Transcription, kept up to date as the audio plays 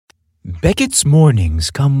Beckett's mornings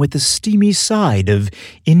come with a steamy side of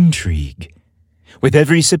intrigue. With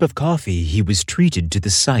every sip of coffee, he was treated to the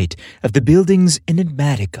sight of the building's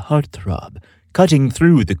enigmatic heartthrob cutting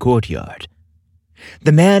through the courtyard.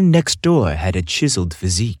 The man next door had a chiseled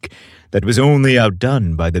physique that was only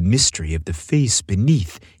outdone by the mystery of the face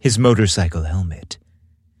beneath his motorcycle helmet.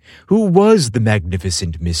 Who was the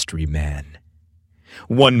magnificent mystery man?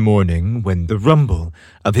 One morning, when the rumble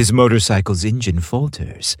of his motorcycle's engine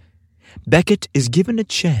falters, Beckett is given a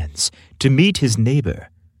chance to meet his neighbor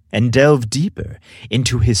and delve deeper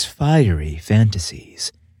into his fiery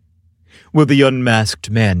fantasies. Will the unmasked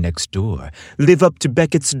man next door live up to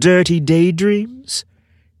Beckett's dirty daydreams?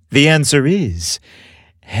 The answer is,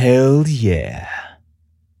 hell yeah.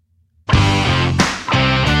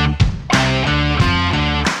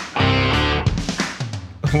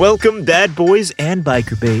 Welcome, bad boys and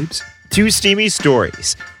biker babes, to Steamy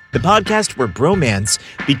Stories, the podcast where bromance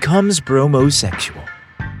becomes bromosexual.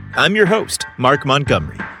 I'm your host, Mark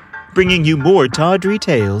Montgomery, bringing you more tawdry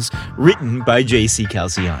tales written by J.C.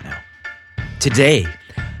 Calciano. Today,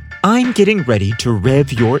 I'm getting ready to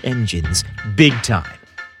rev your engines big time.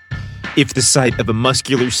 If the sight of a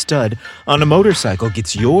muscular stud on a motorcycle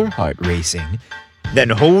gets your heart racing, then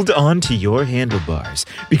hold on to your handlebars,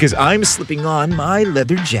 because I'm slipping on my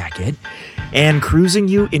leather jacket and cruising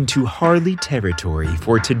you into Harley territory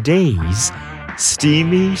for today's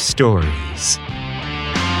Steamy Stories.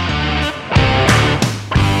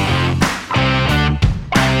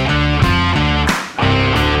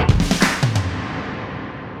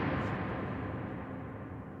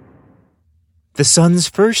 The sun's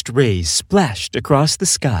first rays splashed across the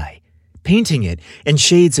sky, painting it in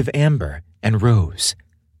shades of amber and rose.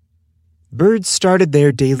 Birds started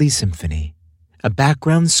their daily symphony, a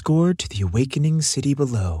background score to the awakening city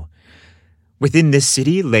below. Within this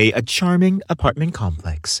city lay a charming apartment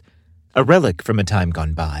complex, a relic from a time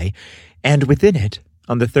gone by, and within it,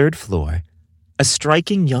 on the third floor, a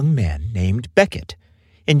striking young man named Beckett,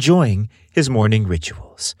 enjoying his morning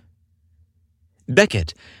rituals.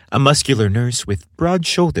 Beckett, a muscular nurse with broad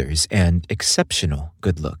shoulders and exceptional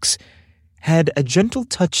good looks, had a gentle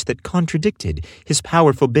touch that contradicted his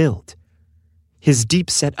powerful build. His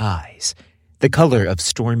deep-set eyes, the color of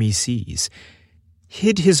stormy seas,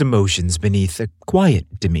 hid his emotions beneath a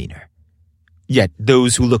quiet demeanor. Yet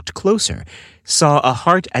those who looked closer saw a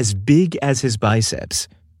heart as big as his biceps,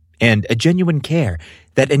 and a genuine care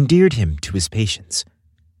that endeared him to his patients.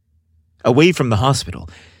 Away from the hospital,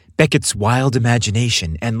 Beckett's wild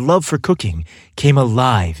imagination and love for cooking came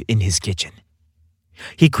alive in his kitchen.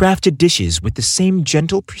 He crafted dishes with the same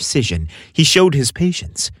gentle precision he showed his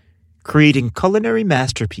patients, creating culinary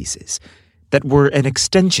masterpieces that were an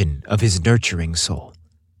extension of his nurturing soul.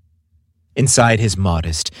 Inside his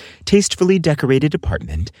modest, tastefully decorated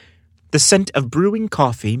apartment, the scent of brewing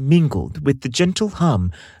coffee mingled with the gentle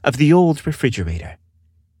hum of the old refrigerator.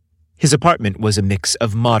 His apartment was a mix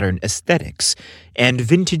of modern aesthetics and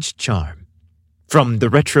vintage charm, from the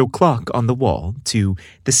retro clock on the wall to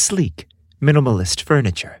the sleek, minimalist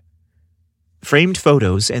furniture. Framed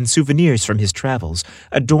photos and souvenirs from his travels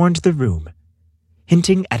adorned the room,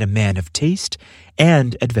 hinting at a man of taste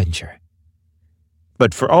and adventure.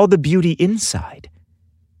 But for all the beauty inside,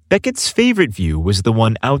 Beckett's favorite view was the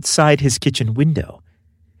one outside his kitchen window.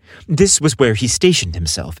 This was where he stationed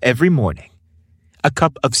himself every morning, a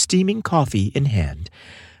cup of steaming coffee in hand,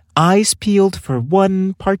 eyes peeled for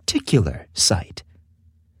one particular sight.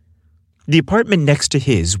 The apartment next to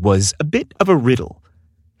his was a bit of a riddle.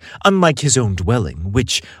 Unlike his own dwelling,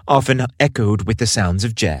 which often echoed with the sounds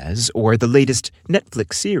of jazz or the latest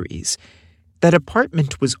Netflix series, that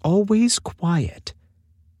apartment was always quiet.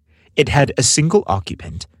 It had a single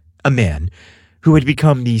occupant, a man, who had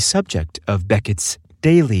become the subject of Beckett's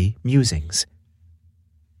daily musings.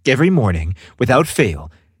 Every morning, without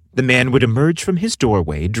fail, the man would emerge from his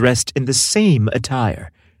doorway dressed in the same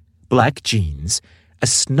attire: black jeans, a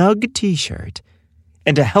snug t-shirt,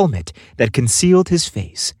 and a helmet that concealed his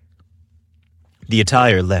face. The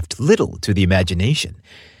attire left little to the imagination,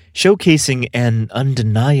 showcasing an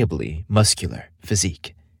undeniably muscular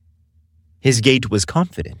physique. His gait was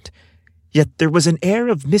confident, yet there was an air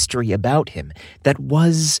of mystery about him that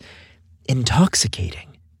was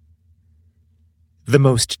intoxicating. The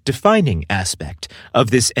most defining aspect of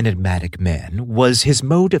this enigmatic man was his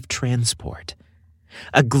mode of transport,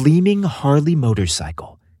 a gleaming Harley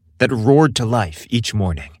motorcycle that roared to life each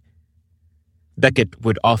morning. Beckett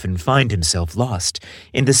would often find himself lost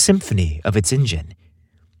in the symphony of its engine,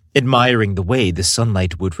 admiring the way the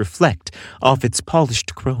sunlight would reflect off its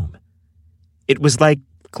polished chrome. It was like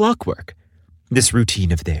clockwork, this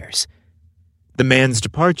routine of theirs. The man's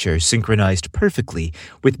departure synchronized perfectly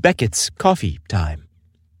with Beckett's coffee time.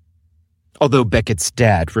 Although Beckett's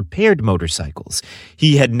dad repaired motorcycles,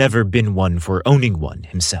 he had never been one for owning one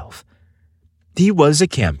himself. He was a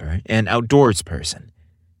camper and outdoors person.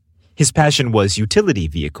 His passion was utility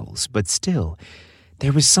vehicles, but still,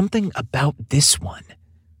 there was something about this one,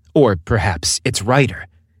 or perhaps its rider,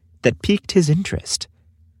 that piqued his interest.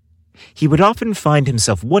 He would often find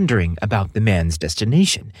himself wondering about the man's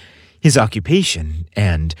destination, his occupation,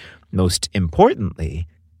 and, most importantly,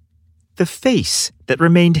 the face that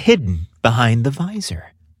remained hidden behind the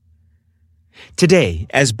visor. Today,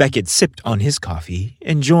 as Beckett sipped on his coffee,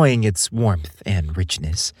 enjoying its warmth and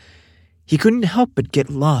richness, he couldn't help but get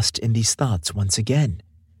lost in these thoughts once again.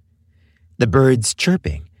 The birds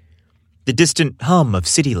chirping, the distant hum of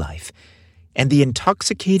city life, and the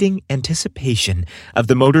intoxicating anticipation of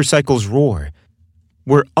the motorcycle's roar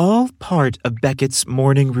were all part of Beckett's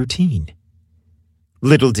morning routine.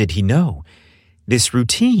 Little did he know, this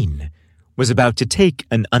routine was about to take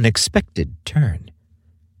an unexpected turn.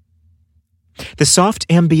 The soft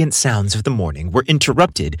ambient sounds of the morning were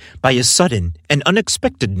interrupted by a sudden and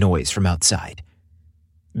unexpected noise from outside.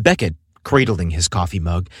 Beckett, cradling his coffee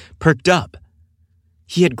mug, perked up.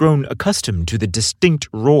 He had grown accustomed to the distinct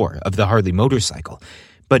roar of the Harley motorcycle,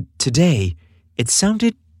 but today it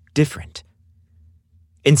sounded different.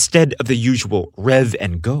 Instead of the usual rev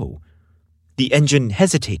and go, the engine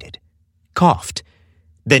hesitated, coughed,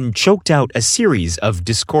 then choked out a series of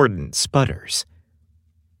discordant sputters.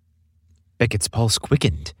 Beckett's pulse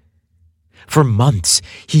quickened. For months,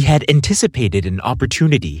 he had anticipated an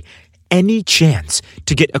opportunity, any chance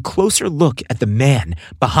to get a closer look at the man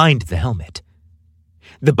behind the helmet.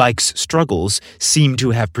 The bike's struggles seemed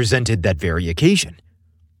to have presented that very occasion.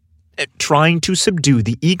 Trying to subdue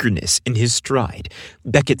the eagerness in his stride,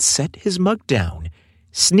 Beckett set his mug down,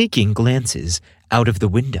 sneaking glances out of the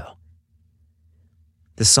window.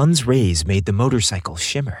 The sun's rays made the motorcycle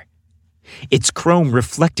shimmer, its chrome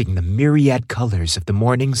reflecting the myriad colors of the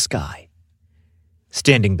morning sky.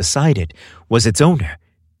 Standing beside it was its owner,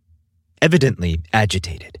 evidently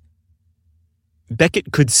agitated.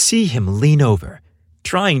 Beckett could see him lean over,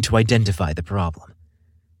 trying to identify the problem.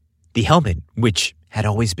 The helmet, which had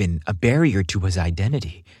always been a barrier to his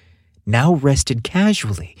identity, now rested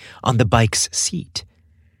casually on the bike's seat.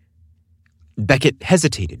 Beckett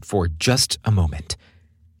hesitated for just a moment.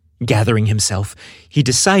 Gathering himself, he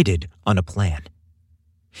decided on a plan.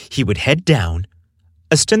 He would head down,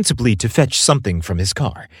 ostensibly to fetch something from his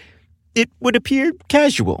car. It would appear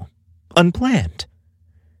casual, unplanned.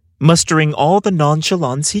 Mustering all the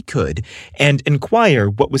nonchalance he could and inquire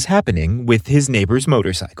what was happening with his neighbor's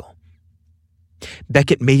motorcycle.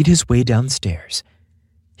 Beckett made his way downstairs,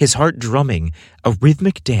 his heart drumming a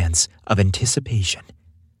rhythmic dance of anticipation.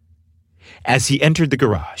 As he entered the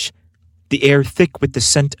garage, the air thick with the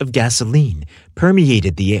scent of gasoline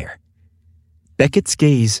permeated the air. Beckett's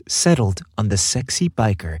gaze settled on the sexy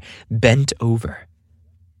biker bent over.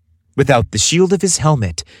 Without the shield of his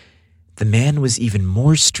helmet, the man was even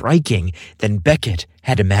more striking than Beckett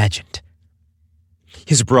had imagined.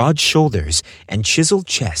 His broad shoulders and chiseled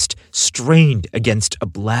chest strained against a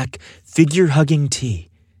black, figure-hugging tee,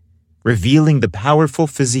 revealing the powerful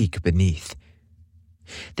physique beneath.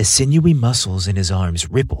 The sinewy muscles in his arms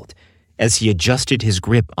rippled as he adjusted his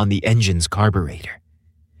grip on the engine's carburetor.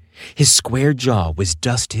 His square jaw was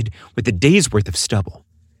dusted with a day's worth of stubble,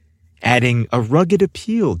 adding a rugged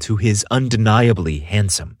appeal to his undeniably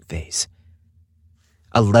handsome face.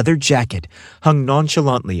 A leather jacket hung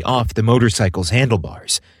nonchalantly off the motorcycle's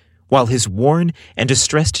handlebars, while his worn and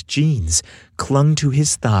distressed jeans clung to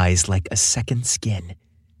his thighs like a second skin,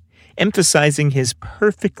 emphasizing his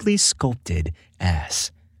perfectly sculpted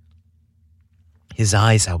ass. His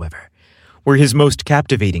eyes, however, were his most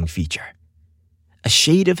captivating feature. A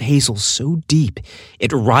shade of hazel so deep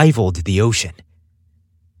it rivaled the ocean.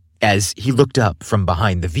 As he looked up from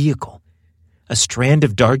behind the vehicle, a strand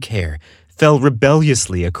of dark hair fell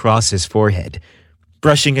rebelliously across his forehead,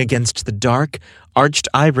 brushing against the dark, arched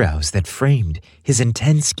eyebrows that framed his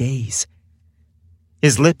intense gaze.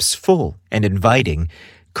 His lips, full and inviting,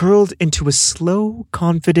 curled into a slow,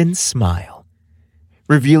 confident smile,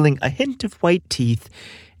 revealing a hint of white teeth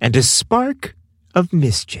and a spark of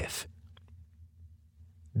mischief.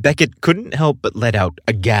 Beckett couldn't help but let out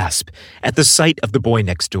a gasp at the sight of the boy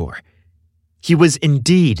next door. He was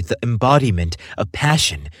indeed the embodiment of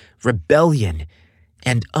passion, rebellion,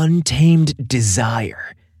 and untamed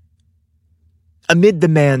desire. Amid the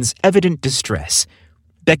man's evident distress,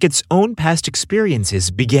 Beckett's own past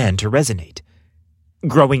experiences began to resonate.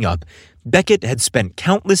 Growing up, Beckett had spent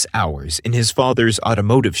countless hours in his father's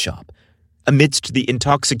automotive shop, amidst the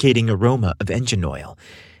intoxicating aroma of engine oil,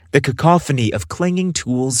 the cacophony of clanging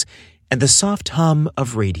tools, and the soft hum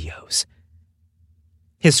of radios.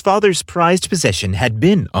 His father's prized possession had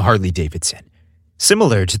been a Harley-Davidson,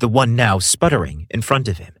 similar to the one now sputtering in front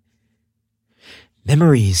of him.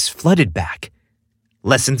 Memories flooded back.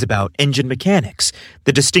 Lessons about engine mechanics,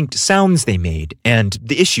 the distinct sounds they made, and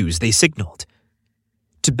the issues they signaled.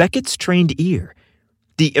 To Beckett's trained ear,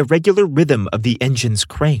 the irregular rhythm of the engine's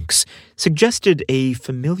cranks suggested a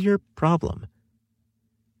familiar problem.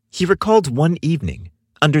 He recalled one evening,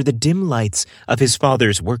 under the dim lights of his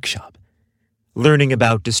father's workshop, learning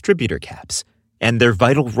about distributor caps and their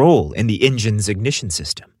vital role in the engine's ignition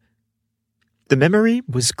system. The memory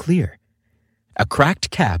was clear. A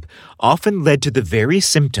cracked cap often led to the very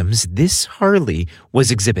symptoms this Harley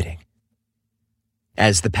was exhibiting.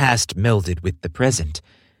 As the past melded with the present,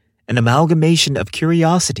 an amalgamation of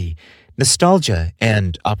curiosity, nostalgia,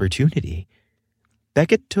 and opportunity,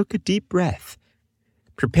 Beckett took a deep breath,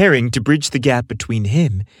 preparing to bridge the gap between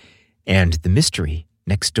him and the mystery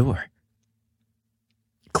next door.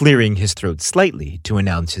 Clearing his throat slightly to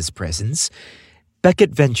announce his presence,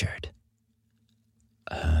 Beckett ventured.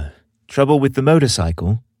 Trouble with the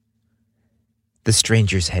motorcycle? The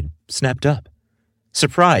stranger's head snapped up,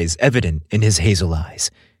 surprise evident in his hazel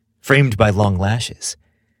eyes, framed by long lashes.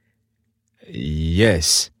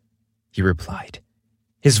 Yes, he replied,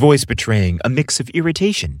 his voice betraying a mix of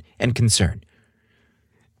irritation and concern.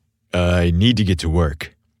 I need to get to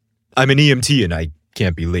work. I'm an EMT and I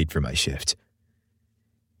can't be late for my shift.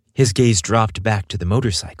 His gaze dropped back to the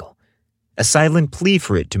motorcycle, a silent plea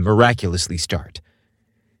for it to miraculously start.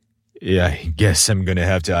 Yeah, I guess I'm gonna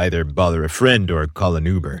have to either bother a friend or call an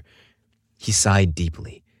Uber. He sighed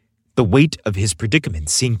deeply, the weight of his predicament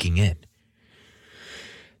sinking in.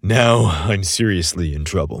 Now I'm seriously in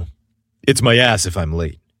trouble. It's my ass if I'm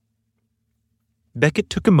late. Beckett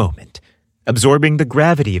took a moment, absorbing the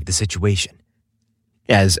gravity of the situation.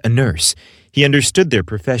 As a nurse, he understood their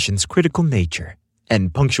profession's critical nature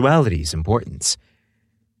and punctuality's importance.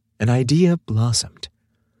 An idea blossomed.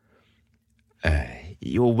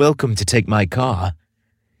 You're welcome to take my car,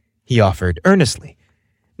 he offered earnestly,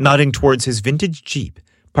 nodding towards his vintage Jeep,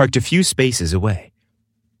 parked a few spaces away.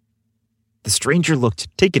 The stranger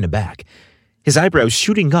looked taken aback, his eyebrows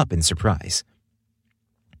shooting up in surprise.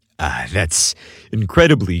 That's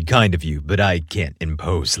incredibly kind of you, but I can't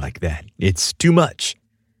impose like that. It's too much,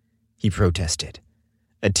 he protested,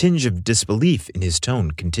 a tinge of disbelief in his tone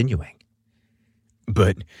continuing.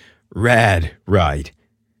 But rad ride.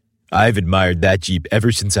 I've admired that Jeep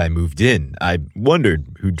ever since I moved in. I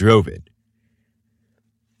wondered who drove it.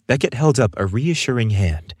 Beckett held up a reassuring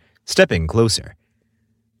hand, stepping closer.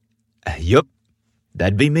 Yup,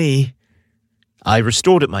 that'd be me. I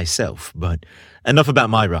restored it myself, but enough about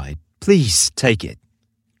my ride. Please take it.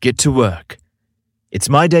 Get to work. It's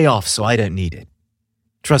my day off, so I don't need it.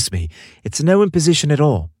 Trust me, it's no imposition at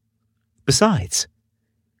all. Besides,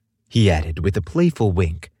 he added with a playful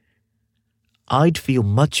wink, I'd feel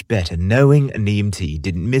much better knowing an EMT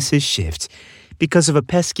didn't miss his shift because of a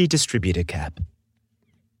pesky distributor cap.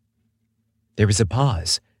 There was a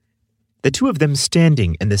pause, the two of them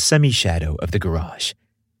standing in the semi-shadow of the garage.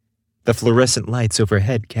 The fluorescent lights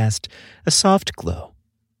overhead cast a soft glow,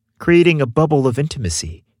 creating a bubble of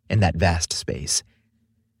intimacy in that vast space.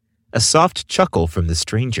 A soft chuckle from the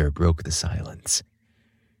stranger broke the silence.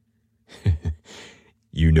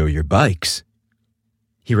 You know your bikes,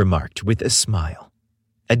 he remarked with a smile,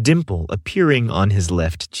 a dimple appearing on his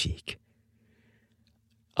left cheek.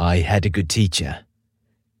 I had a good teacher,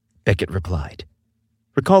 Beckett replied,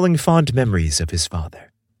 recalling fond memories of his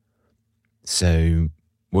father. So,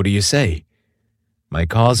 what do you say? My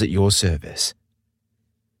car's at your service.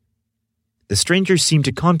 The stranger seemed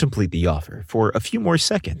to contemplate the offer for a few more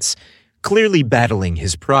seconds, clearly battling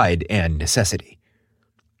his pride and necessity.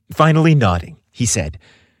 Finally nodding, he said,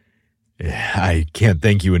 I can't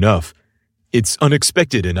thank you enough. It's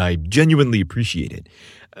unexpected and I genuinely appreciate it.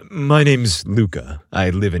 My name's Luca.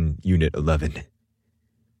 I live in Unit 11.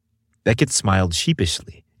 Beckett smiled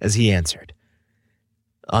sheepishly as he answered.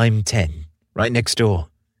 I'm 10, right next door.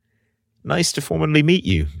 Nice to formally meet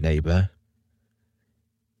you, neighbor.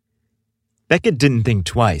 Beckett didn't think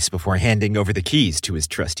twice before handing over the keys to his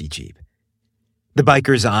trusty Jeep. The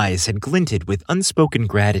biker's eyes had glinted with unspoken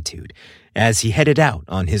gratitude as he headed out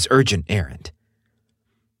on his urgent errand.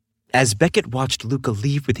 As Beckett watched Luca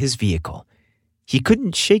leave with his vehicle, he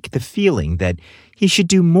couldn't shake the feeling that he should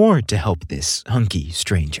do more to help this hunky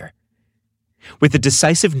stranger. With a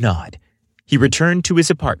decisive nod, he returned to his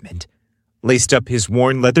apartment, laced up his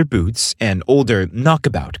worn leather boots and older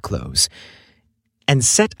knockabout clothes, and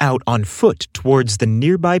set out on foot towards the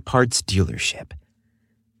nearby parts dealership.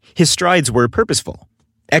 His strides were purposeful,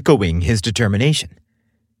 echoing his determination.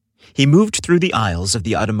 He moved through the aisles of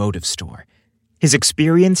the automotive store, his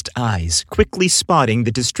experienced eyes quickly spotting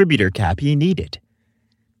the distributor cap he needed.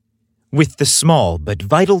 With the small but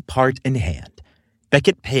vital part in hand,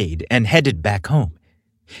 Beckett paid and headed back home,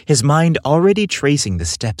 his mind already tracing the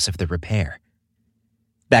steps of the repair.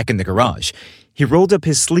 Back in the garage, he rolled up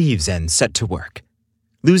his sleeves and set to work,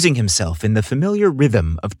 losing himself in the familiar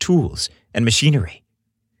rhythm of tools and machinery.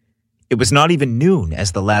 It was not even noon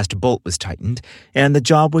as the last bolt was tightened and the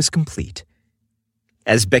job was complete.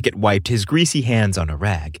 As Beckett wiped his greasy hands on a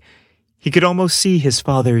rag, he could almost see his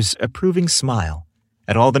father's approving smile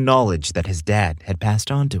at all the knowledge that his dad had passed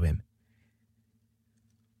on to him.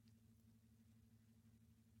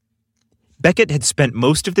 Beckett had spent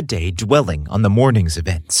most of the day dwelling on the morning's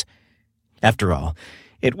events. After all,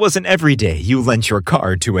 it wasn't every day you lent your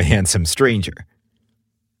car to a handsome stranger.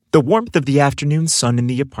 The warmth of the afternoon sun in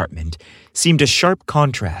the apartment seemed a sharp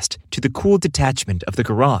contrast to the cool detachment of the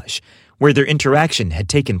garage, where their interaction had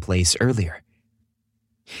taken place earlier.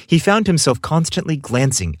 He found himself constantly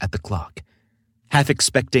glancing at the clock, half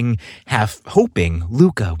expecting, half hoping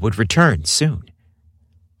Luca would return soon.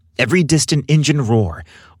 Every distant engine roar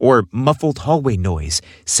or muffled hallway noise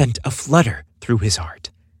sent a flutter through his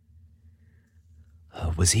heart.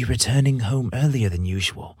 Was he returning home earlier than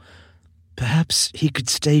usual? Perhaps he could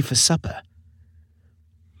stay for supper.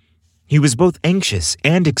 He was both anxious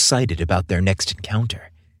and excited about their next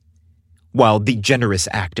encounter. While the generous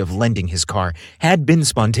act of lending his car had been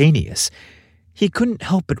spontaneous, he couldn't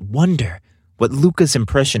help but wonder what Luca's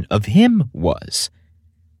impression of him was.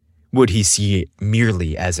 Would he see it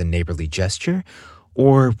merely as a neighborly gesture,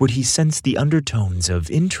 or would he sense the undertones of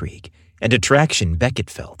intrigue and attraction Beckett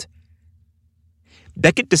felt?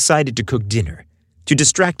 Beckett decided to cook dinner to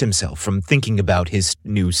distract himself from thinking about his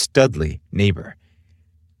new studly neighbor.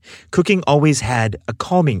 Cooking always had a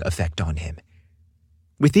calming effect on him,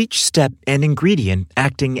 with each step and ingredient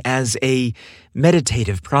acting as a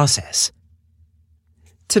meditative process.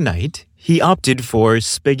 Tonight, he opted for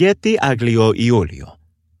spaghetti aglio e olio,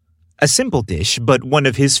 a simple dish but one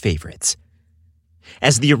of his favorites.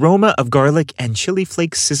 As the aroma of garlic and chili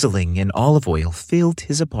flakes sizzling in olive oil filled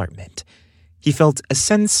his apartment, he felt a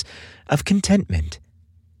sense of contentment.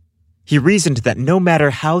 He reasoned that no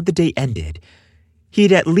matter how the day ended,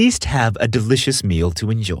 he'd at least have a delicious meal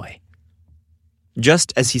to enjoy.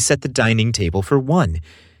 Just as he set the dining table for one,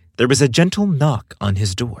 there was a gentle knock on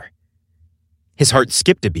his door. His heart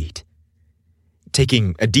skipped a beat.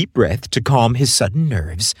 Taking a deep breath to calm his sudden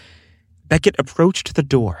nerves, Beckett approached the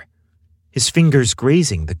door, his fingers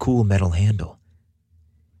grazing the cool metal handle.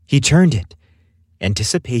 He turned it,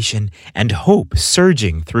 anticipation and hope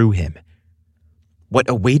surging through him. What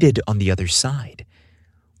awaited on the other side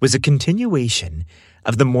was a continuation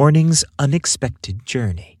of the morning's unexpected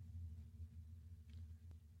journey.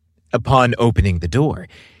 Upon opening the door,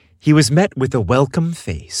 he was met with a welcome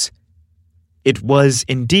face. It was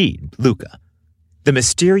indeed Luca, the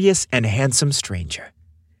mysterious and handsome stranger,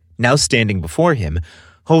 now standing before him,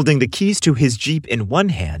 holding the keys to his Jeep in one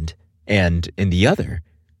hand and, in the other,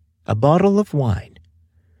 a bottle of wine.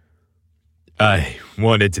 "I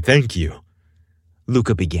wanted to thank you,"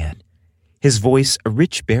 Luca began, his voice a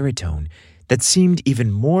rich baritone that seemed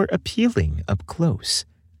even more appealing up close.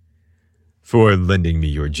 "For lending me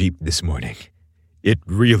your Jeep this morning. It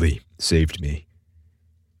really saved me."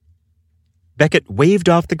 Beckett waved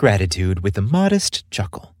off the gratitude with a modest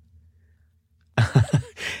chuckle.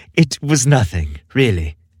 "It was nothing,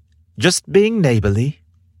 really. Just being neighborly."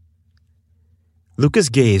 Luca's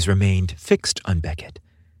gaze remained fixed on Beckett,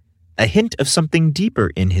 a hint of something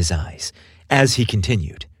deeper in his eyes, as he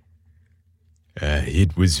continued.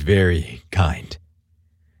 It was very kind."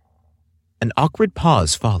 An awkward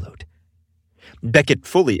pause followed. Beckett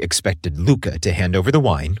fully expected Luca to hand over the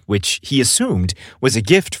wine, which he assumed was a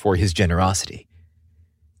gift for his generosity.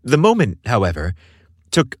 The moment, however,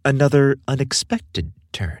 took another unexpected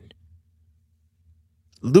turn.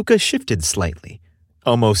 Luca shifted slightly,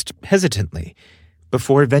 almost hesitantly,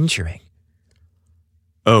 before venturing.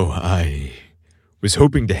 "Oh, I was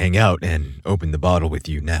hoping to hang out and open the bottle with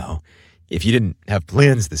you now, if you didn't have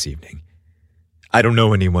plans this evening. I don't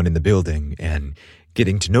know anyone in the building, and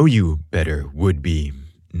getting to know you better would be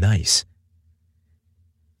nice."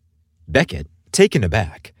 Beckett, taken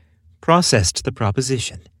aback, processed the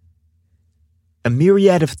proposition. A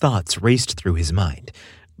myriad of thoughts raced through his mind,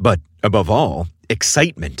 but, above all,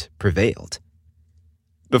 excitement prevailed.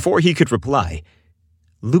 Before he could reply,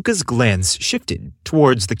 Luca's glance shifted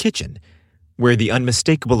towards the kitchen, where the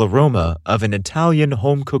unmistakable aroma of an Italian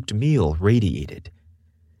home-cooked meal radiated.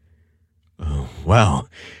 Oh, wow,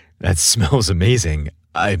 that smells amazing.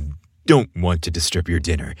 I don't want to disturb your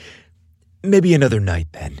dinner. Maybe another night,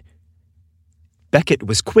 then. Beckett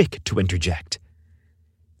was quick to interject.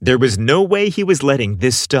 There was no way he was letting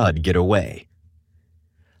this stud get away.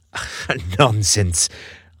 Nonsense.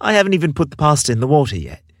 I haven't even put the pasta in the water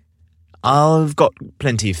yet. I've got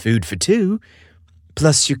plenty of food for two.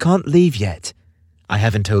 Plus, you can't leave yet. I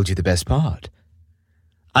haven't told you the best part.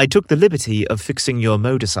 I took the liberty of fixing your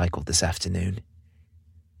motorcycle this afternoon.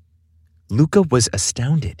 Luca was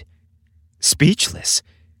astounded, speechless.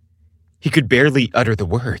 He could barely utter the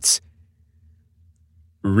words.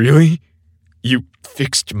 Really? You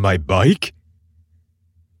fixed my bike?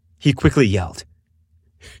 He quickly yelled.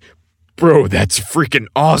 Bro, that's freaking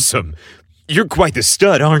awesome. You're quite the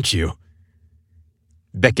stud, aren't you?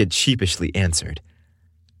 Beckett sheepishly answered.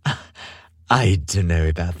 I don't know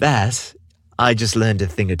about that. I just learned a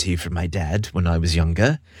thing or two from my dad when I was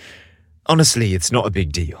younger. Honestly, it's not a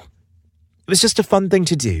big deal. It was just a fun thing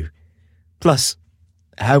to do. Plus,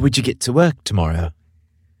 how would you get to work tomorrow?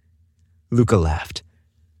 Luca laughed.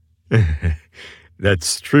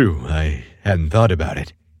 That's true. I hadn't thought about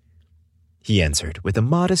it, he answered with a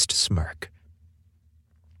modest smirk.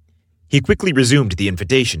 He quickly resumed the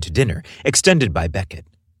invitation to dinner extended by Beckett.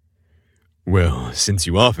 Well, since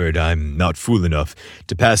you offered, I'm not fool enough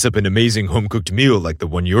to pass up an amazing home-cooked meal like the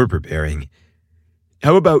one you're preparing.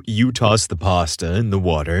 How about you toss the pasta in the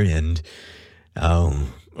water and I'll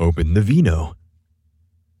open the vino?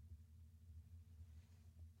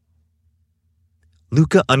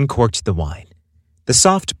 Luca uncorked the wine, the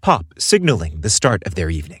soft pop signaling the start of their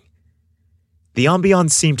evening. The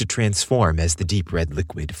ambiance seemed to transform as the deep red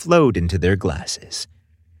liquid flowed into their glasses.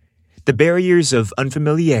 The barriers of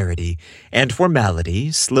unfamiliarity and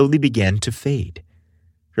formality slowly began to fade,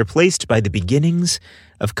 replaced by the beginnings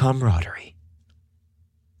of camaraderie.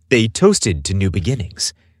 They toasted to new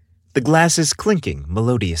beginnings, the glasses clinking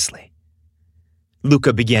melodiously.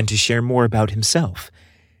 Luca began to share more about himself,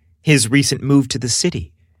 his recent move to the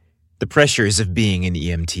city, the pressures of being an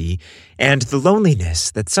EMT, and the loneliness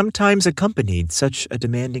that sometimes accompanied such a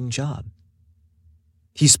demanding job.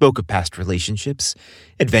 He spoke of past relationships,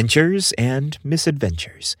 adventures, and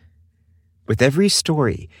misadventures. With every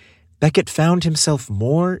story, Beckett found himself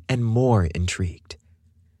more and more intrigued.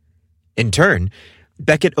 In turn,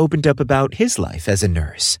 Beckett opened up about his life as a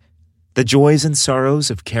nurse, the joys and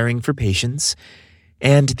sorrows of caring for patients,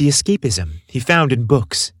 and the escapism he found in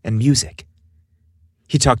books and music.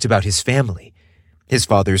 He talked about his family, his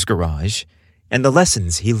father's garage, and the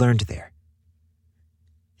lessons he learned there.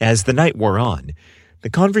 As the night wore on, the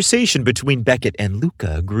conversation between Beckett and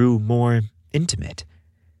Luca grew more intimate.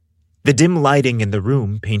 The dim lighting in the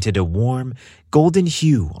room painted a warm, golden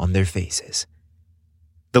hue on their faces.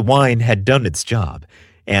 The wine had done its job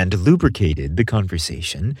and lubricated the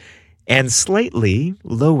conversation and slightly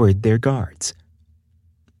lowered their guards.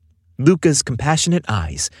 Luca's compassionate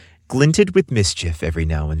eyes glinted with mischief every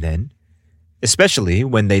now and then, especially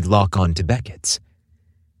when they'd lock on to Beckett's.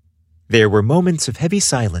 There were moments of heavy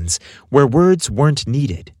silence where words weren't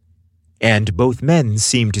needed, and both men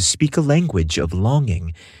seemed to speak a language of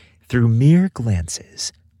longing through mere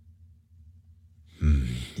glances.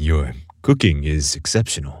 Your cooking is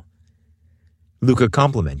exceptional, Luca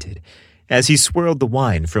complimented as he swirled the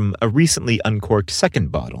wine from a recently uncorked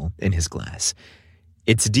second bottle in his glass,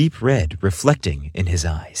 its deep red reflecting in his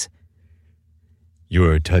eyes.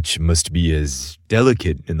 Your touch must be as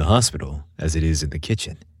delicate in the hospital as it is in the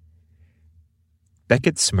kitchen.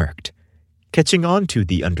 Beckett smirked, catching on to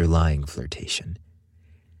the underlying flirtation.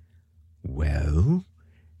 Well,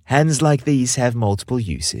 hands like these have multiple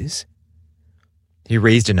uses. He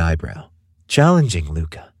raised an eyebrow, challenging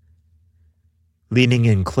Luca. Leaning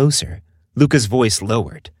in closer, Luca's voice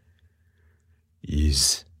lowered.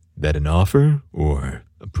 Is that an offer or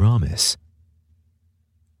a promise?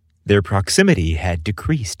 Their proximity had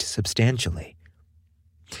decreased substantially.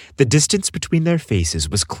 The distance between their faces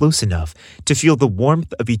was close enough to feel the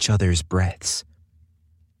warmth of each other's breaths.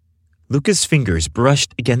 Luca's fingers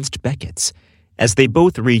brushed against Beckett's as they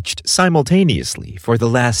both reached simultaneously for the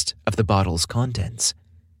last of the bottle's contents.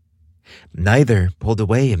 Neither pulled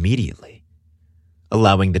away immediately,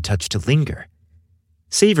 allowing the touch to linger,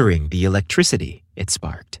 savoring the electricity it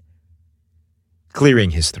sparked.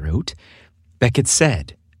 Clearing his throat, Beckett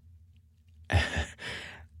said,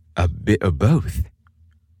 A bit of both.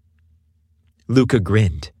 Luca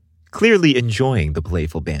grinned, clearly enjoying the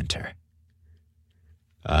playful banter.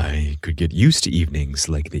 I could get used to evenings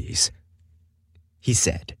like these, he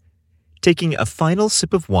said, taking a final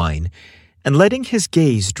sip of wine and letting his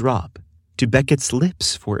gaze drop to Beckett's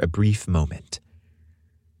lips for a brief moment.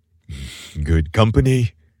 Good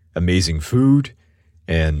company, amazing food,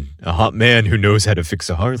 and a hot man who knows how to fix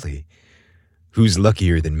a Harley. Who's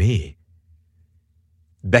luckier than me?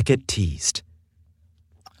 Beckett teased.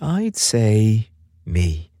 I'd say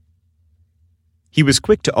me. He was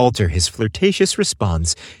quick to alter his flirtatious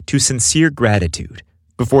response to sincere gratitude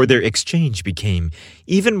before their exchange became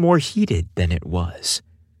even more heated than it was.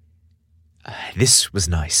 This was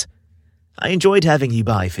nice. I enjoyed having you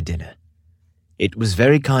by for dinner. It was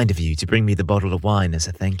very kind of you to bring me the bottle of wine as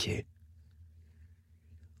a thank you.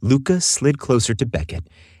 Luca slid closer to Beckett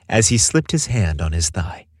as he slipped his hand on his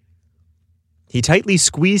thigh. He tightly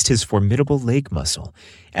squeezed his formidable leg muscle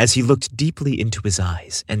as he looked deeply into his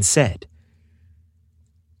eyes and said,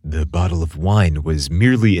 The bottle of wine was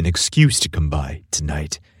merely an excuse to come by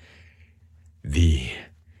tonight. The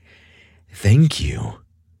thank you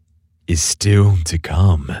is still to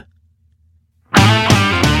come.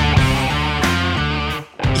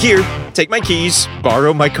 Here, take my keys,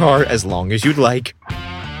 borrow my car as long as you'd like.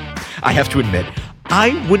 I have to admit,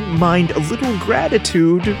 I wouldn't mind a little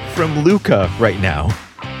gratitude from Luca right now.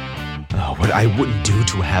 Oh, what I wouldn't do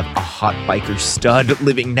to have a hot biker stud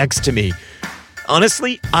living next to me.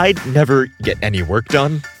 Honestly, I'd never get any work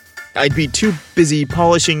done. I'd be too busy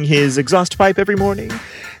polishing his exhaust pipe every morning,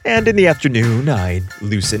 and in the afternoon, I'd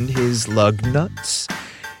loosen his lug nuts.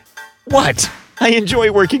 What? I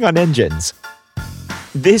enjoy working on engines.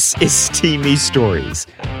 This is Steamy Stories,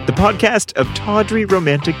 the podcast of tawdry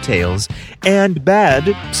romantic tales and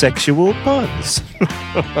bad sexual puns.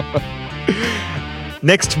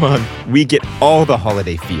 Next month, we get all the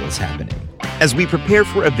holiday feels happening as we prepare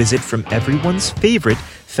for a visit from everyone's favorite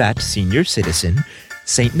fat senior citizen,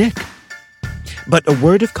 St. Nick. But a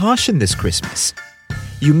word of caution this Christmas.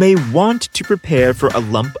 You may want to prepare for a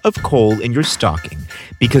lump of coal in your stocking,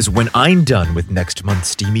 because when I'm done with next month's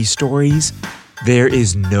Steamy Stories, there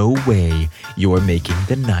is no way you're making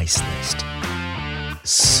the nice list.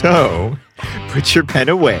 So, put your pen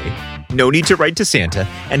away. No need to write to Santa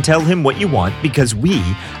and tell him what you want, because we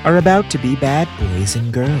are about to be bad boys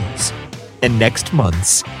and girls in next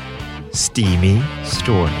month's Steamy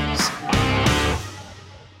Stories.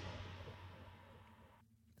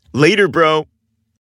 Later, bro.